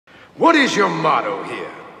What is your motto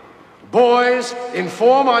here? Boys,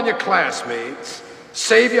 inform on your classmates,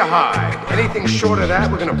 save your hide. Anything short of that,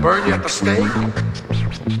 we're gonna burn you at the stake?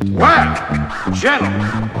 Well, gentlemen,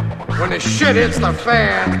 when the shit hits the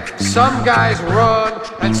fan, some guys run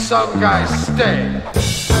and some guys stay.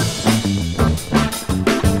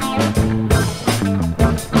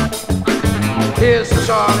 Here's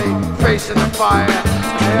Charlie facing the fire.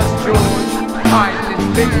 There's George hiding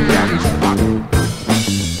in Big Daddy's pocket.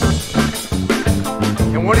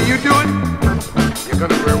 And what are you doing? You're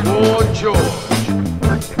gonna reward George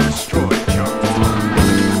and destroy Charlie.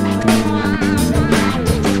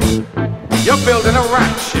 You're building a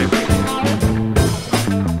rat ship.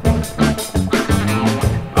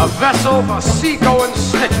 A vessel for seagoing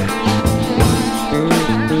snitches.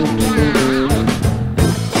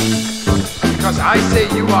 Because I say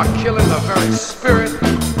you are killing the very spirit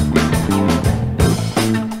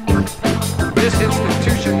this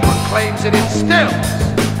institution claims it instills.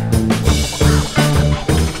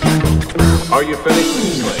 Are you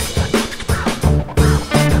finished, Slade?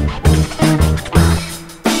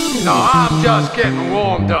 No, I'm just getting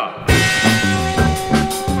warmed up.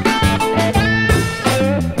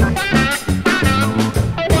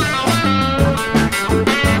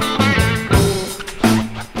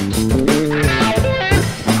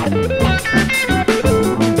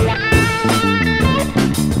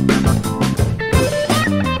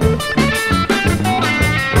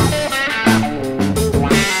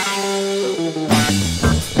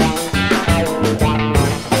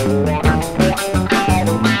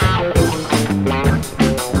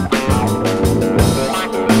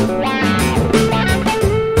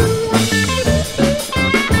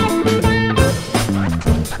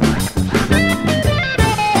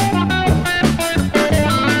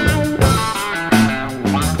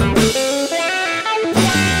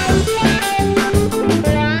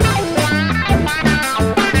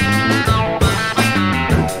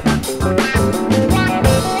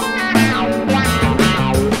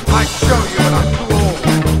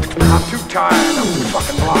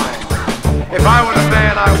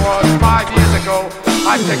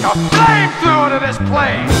 Take a flamethrower to this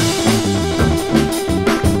place!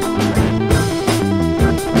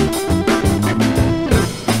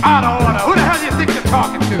 Out of order. Who the hell do you think you're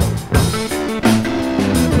talking to?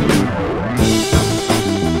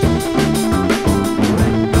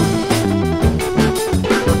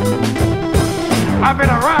 I've been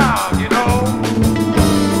around, you know.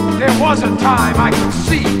 There was a time I could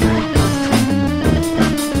see.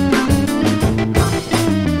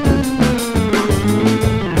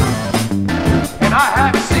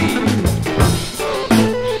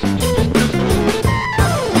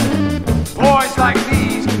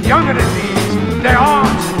 Younger than these, their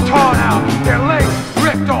arms torn out, their legs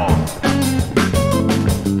ripped off.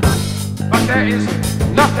 But there is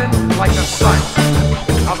nothing like the sight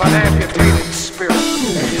of an amputated spirit.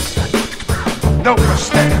 There is no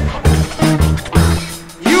prosthetic.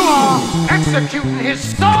 You are executing his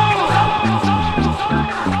soul!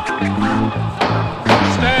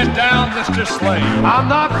 Stand down, Mr. Slade. I'm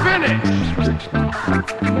not finished.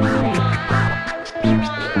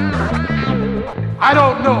 I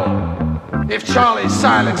don't know if Charlie's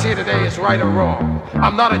silence here today is right or wrong.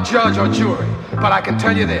 I'm not a judge or jury, but I can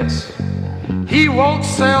tell you this. He won't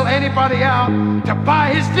sell anybody out to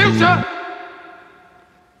buy his future.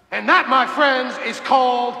 And that, my friends, is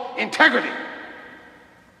called integrity.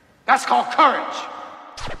 That's called courage.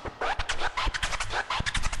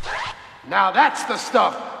 Now that's the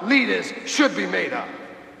stuff leaders should be made of.